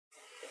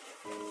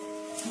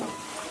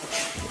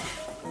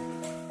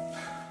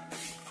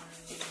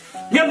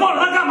还抱着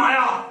他干嘛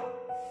呀？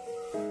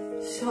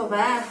小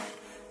白，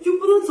你就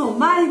不能走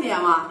慢一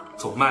点吗？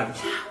走慢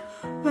点。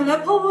本来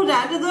剖腹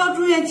产这都要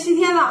住院7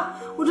天了，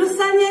我这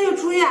3天就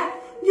出院，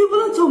你就不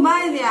能走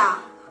慢一点啊？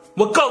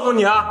我告诉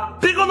你啊，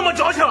别给我那么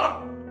矫情，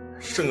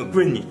生个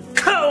闺女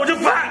看到我就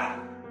烦。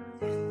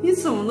你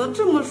怎么能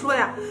这么说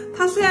呀？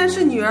她虽然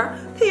是女儿，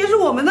她也是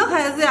我们的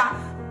孩子呀，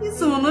你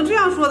怎么能这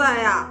样说她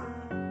呀？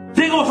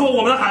别跟我说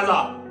我们的孩子，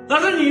那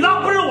是你的，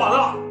不是我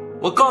的。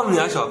我告诉你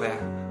啊，小飞，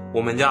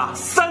我们家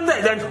3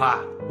代单传，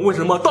为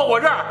什么到我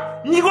这儿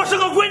你给我生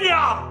个闺女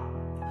啊？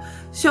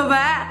小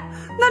白，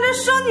那这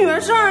生女儿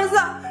生儿子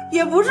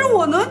也不是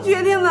我能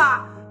决定的，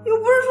又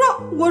不是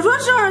说我说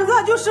生儿子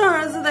他就生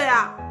儿子的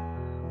呀。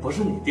不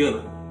是你定的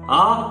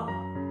啊？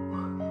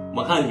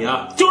我看你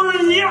啊，就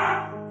是你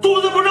肚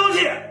子不争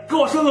气，给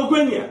我生个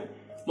闺女。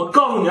我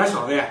告诉你啊，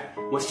小飞，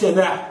我现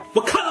在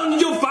我看到你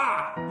就烦，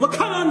我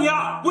看到你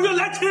啊我就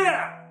来气。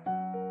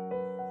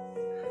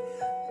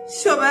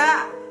小白，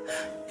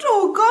这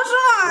我刚生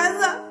了孩子，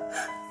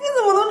你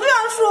怎么能这样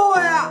说我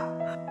呀？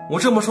我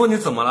这么说你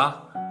怎么了？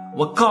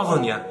我告诉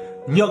你，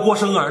你要给我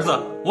生个儿子，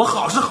我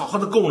好好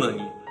的供着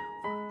你。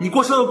你给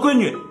我生个闺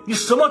女，你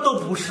什么都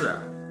不是。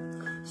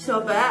小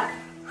白，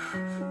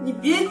你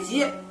别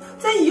急，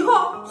在以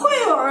后会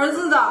有儿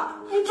子的，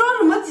你着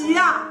什么急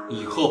呀？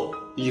以后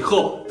别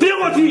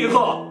给我提以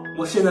后，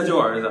我现在就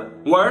有儿子，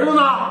我儿子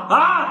呢？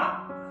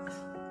啊？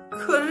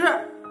可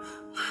是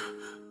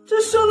这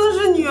生的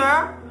是女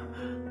儿，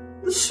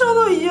生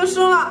都已经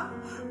生了，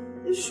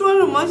你说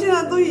什么现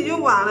在都已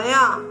经晚了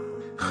呀。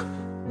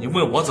你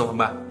问我怎么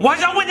办，我还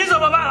想问你怎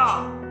么办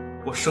啊？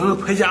我省了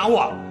陪嫁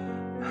货，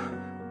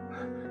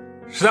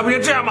实在不行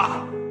这样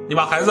吧，你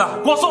把孩子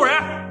给我送人。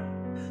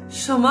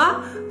什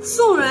么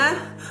送人？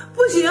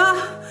不行，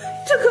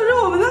这可是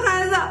我们的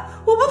孩子，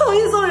我不同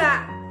意送人。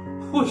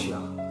不行，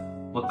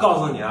我告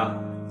诉你啊，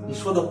你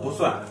说的不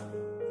算。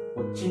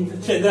我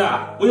现在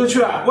啊，我就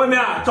去外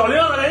面找领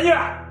养的人去，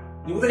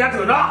你们在家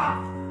等着。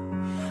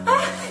哎，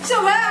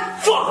小白，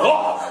放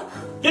手！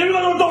别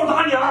让他们动手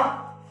打你啊！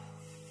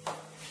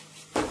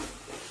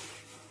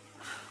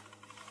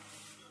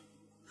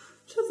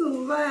这怎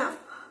么办呀？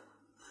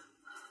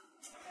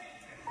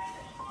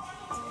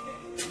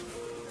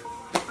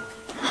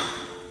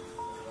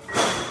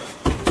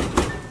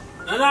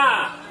楠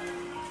楠，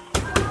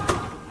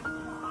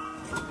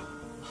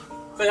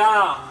在家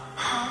呢？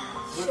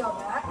小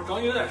白，我找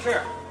你有点事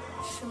儿。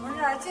什么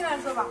事儿？进来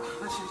说吧。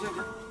行。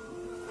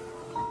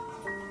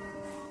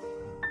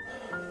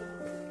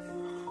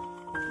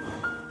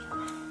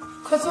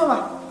快坐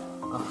吧。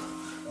啊，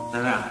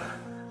楠楠，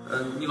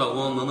你老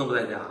公能不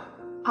在家？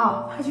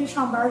啊，他去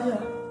上班去了。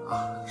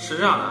啊，是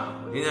这样的，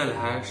我今天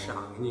来想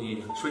跟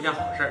你说一件好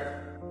事儿。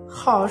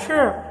好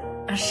事？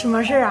什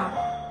么事啊？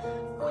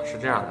啊，是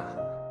这样的，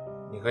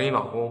你和你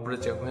老公不是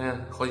结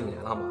婚好几年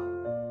了吗？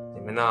你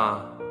们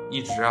呢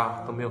一直啊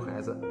都没有孩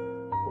子，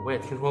我也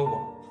听说过，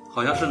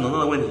好像是能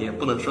的问题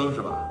不能生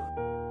是吧？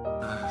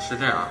是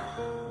这样，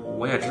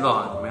我也知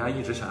道你们家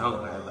一直想要个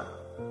孩子。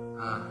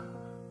啊，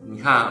你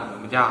看我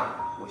们家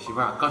我媳妇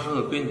儿刚生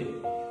个闺女，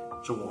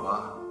这我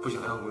不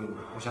想要闺女，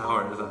我想要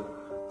儿子，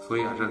所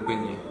以啊这个闺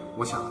女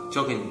我想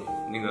交给你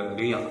那个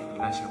领养，你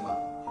看行吗？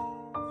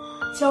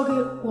交给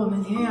我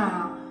们领养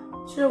啊？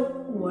这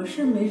我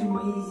是没什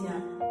么意见，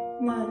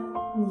那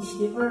你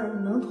媳妇儿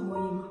能同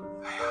意吗？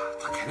哎呀，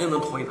她肯定能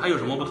同意，她有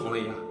什么不同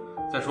意啊？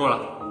再说了，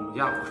我们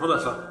家我说了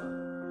算。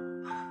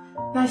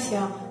那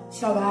行，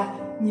小白，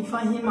你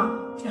放心吧，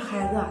这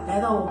孩子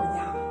来到我们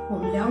家，我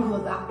们2口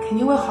子肯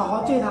定会好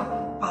好对他，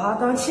把他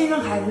当亲生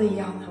孩子一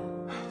样的。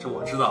这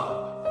我知道，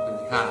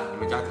你看你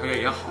们家条件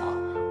也好，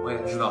我也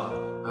知道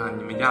啊，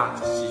你们家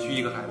急需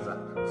一个孩子，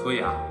所以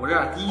啊，我这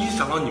第一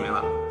想到你们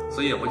了，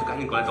所以我就赶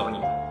紧过来找你。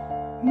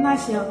那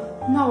行，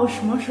那我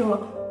什么时候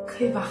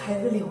可以把孩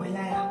子领回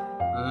来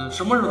呀？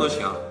什么时候都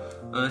行，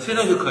现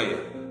在就可以。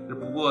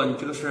不过你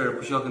这个事儿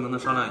不需要跟能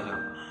商量一下吗？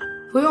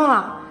不用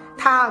了，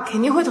他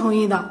肯定会同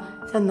意的。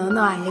这能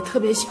能也特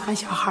别喜欢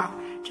小孩，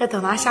这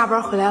等他下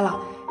班回来了，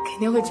肯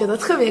定会觉得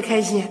特别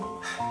开心。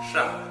是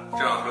啊，这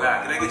样回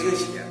来给他一个惊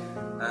喜。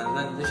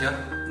那行，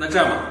那这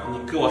样吧，你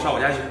跟我上我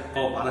家去，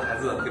帮我把那孩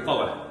子给抱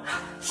过来。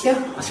行，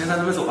行，那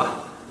咱们走吧。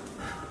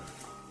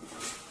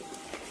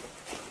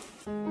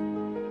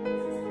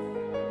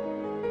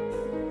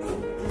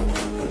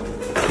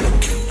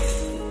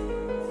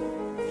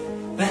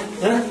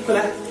来，快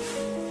来！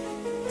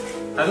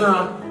孩子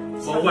呢？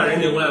我把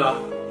人领过来了。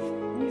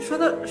你说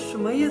的什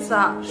么意思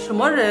啊？什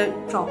么人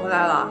找回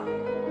来了？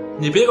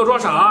你别给我装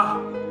傻啊！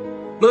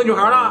那个女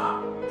孩呢？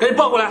赶紧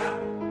抱过来！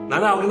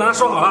楠楠，我跟楠楠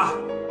说好了，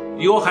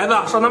以后孩子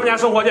上他们家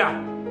生活去。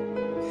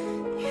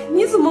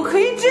你怎么可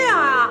以这样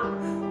啊？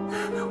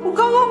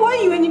我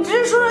以为你只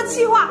是说说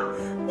气话，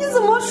你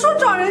怎么说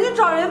找人就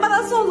找人把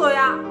他送走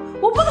呀？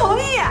我不同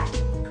意。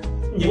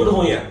你不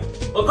同意？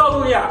我告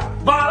诉你，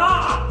晚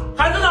了，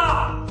孩子呢？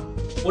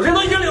我人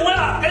都已经领回来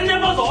了，赶紧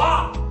抱走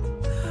啊！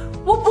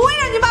我不会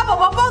让你把宝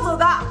宝抱走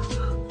的。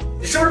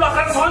你是不是把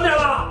孩子藏起来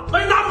了？把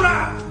你拿出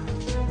来！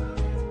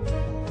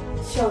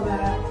小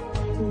白，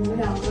你们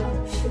2个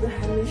是不是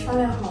还没商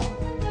量好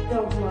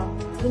要不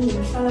跟你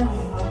们商量好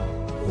了，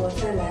我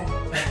再来。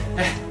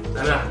哎，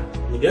楠楠，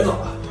你别走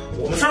了，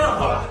我们商量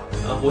好了，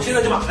我现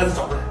在就把孩子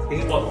找出来，给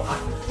你抱走啊。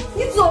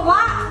你走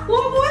吧，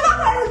我们不会把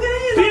孩子给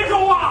你的。别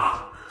说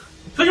话，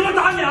他就会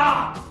打你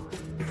啊！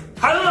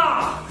孩子呢？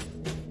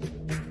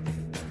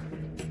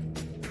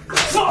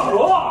放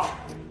手！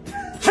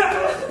切！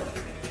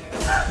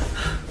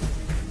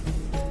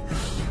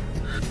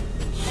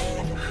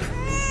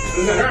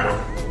你在这儿呢，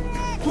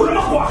说什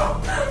么话？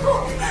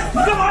你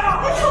干嘛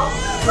呀？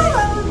把孩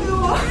子给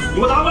我！你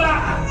给我拿过来！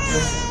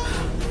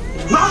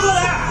拿过来！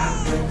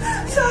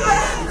小白，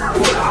给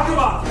我拿是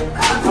吧？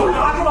给我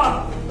拿是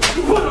吧？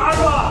你给我拿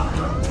是吧？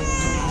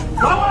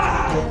拿过来！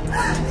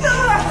小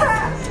白，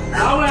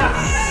拿过来！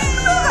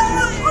这孩子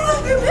不能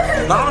给别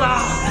人。拿不拿？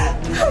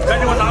赶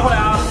紧给我拿过来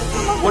啊！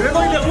我人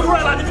都领不出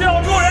来了，你别让我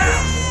丢人！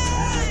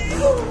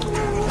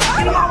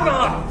你拿不能？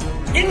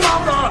你拿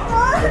不能？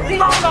你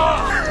拿不能？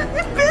你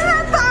别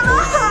再打了！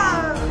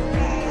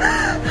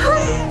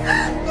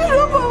你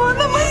说宝宝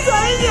那么小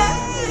一点，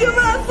你就把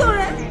他送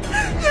人，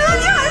你说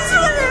你还是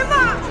个人吗？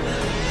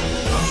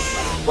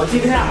我今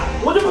天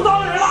我就不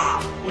当人了，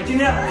我今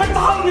天还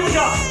打死你不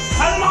行，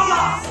孩子拿不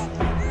拿？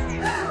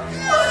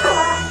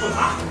不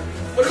拿，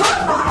我看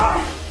不拿。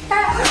哎，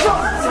小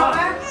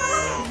白，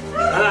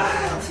来来，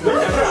没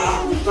点事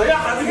啊，等一下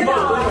孩子你抱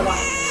走就行了，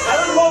孩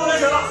子你抱走就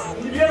行了，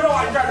你别说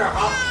话，你站这儿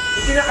啊，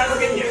你今天孩子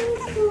给你，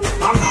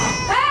拿不拿？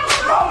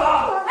拿不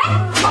拿？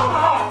拿不拿？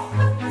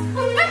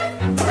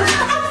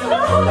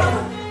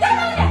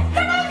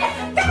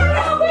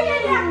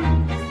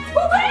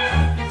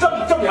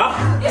丈母娘，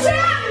你谁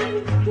呀？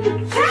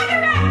谁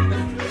呀？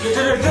这是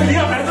领养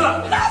孩子的。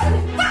打死你！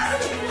打死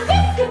你！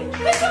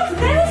还说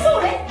孩子送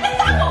人，还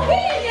打狗给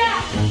你！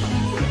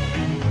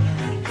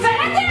反正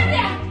这样的，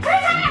还是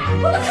啥呀？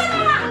我都看到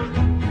了。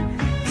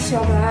小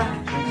白，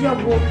要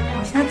不我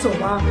先走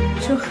吧，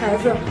这孩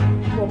子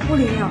我不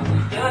领养了。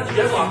那你别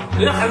走，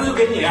人家孩子就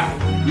给你。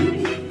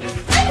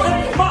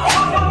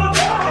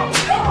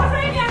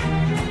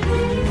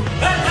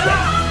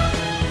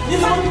你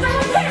怎么？咱们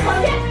快点跑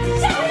去！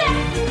下回去，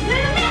那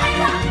孩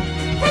子，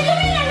他有没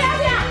有点良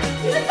心啊？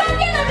你是当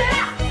爹的人了，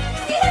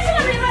你才是个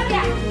人吗你？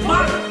妈，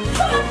送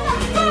上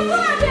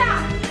去啊！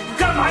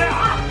干嘛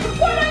呀？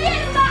过上日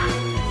子的。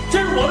这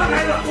是我的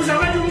孩子，我想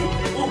卖就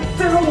我。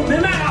再说我没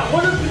卖啊，我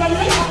这感觉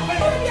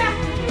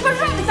不是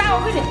你打我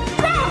闺女，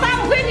让我打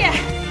我闺女，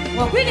我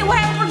闺女我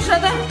还不舍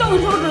得动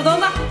手指头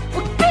呢，我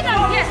背着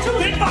你，是不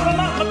是？别打了，妈，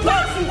我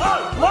打死你！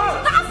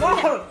打死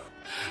你！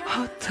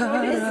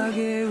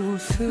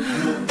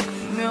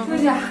回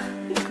家，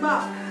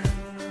妈，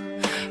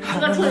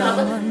这个臭小子，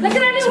来跟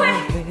他离婚，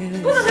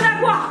不能跟他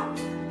过，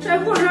这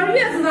过上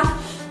日子呢。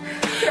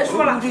别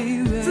说了，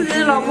自己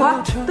的老婆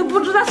都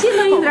不知道心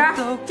疼一点，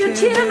就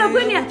亲生的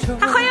闺女，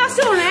他还要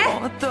送人，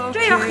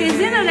这要狠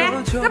心的人，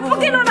咱不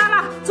跟着他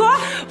了，走，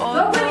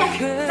走，闺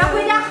女，咱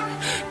回家。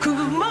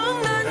妈，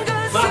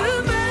小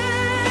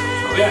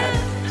贝，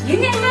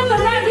明天跟本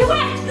人离婚。